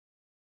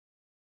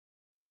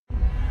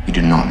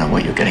You do not know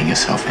what you're getting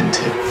yourself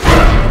into.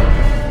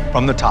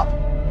 From the top.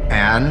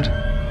 And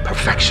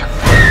perfection.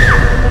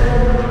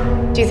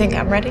 Do you think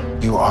I'm ready?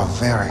 You are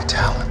very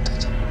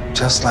talented,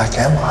 just like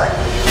Emily.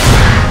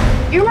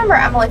 You remember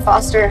Emily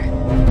Foster?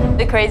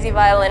 The crazy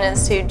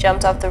violinist who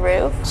jumped off the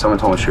roof? Someone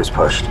told me she was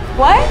pushed.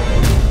 What?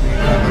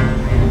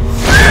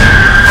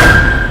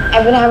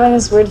 I've been having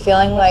this weird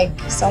feeling like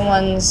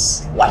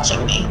someone's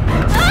watching me.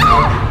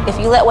 If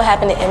you let what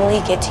happened to Emily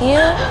get to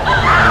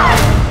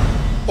you,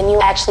 then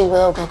you actually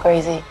will go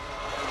crazy.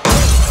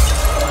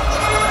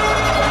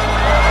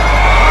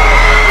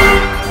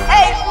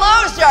 Hey,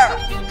 loser!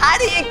 How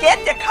do you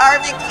get to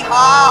Carnegie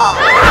Hall?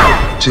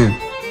 Jude,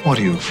 what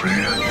are you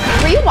afraid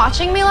of? Were you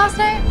watching me last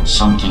night?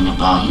 Something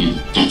about you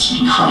gets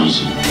me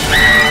crazy.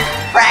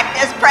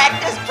 Practice,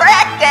 practice,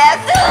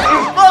 practice!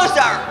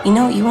 Loser! You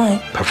know what you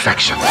want?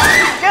 Perfection.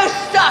 You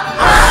suck!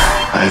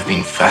 I have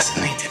been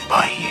fascinated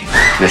by you.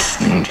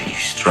 Listening to you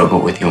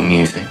struggle with your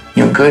music.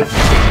 You're good.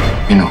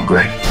 You're not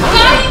great.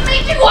 Why do you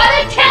think you want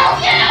to tell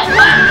him?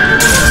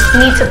 You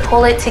need to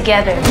pull it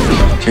together.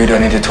 Jude, I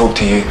need to talk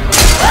to you.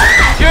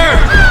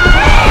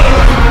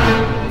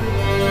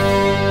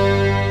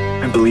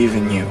 I believe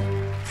in you.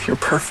 You're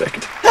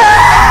perfect.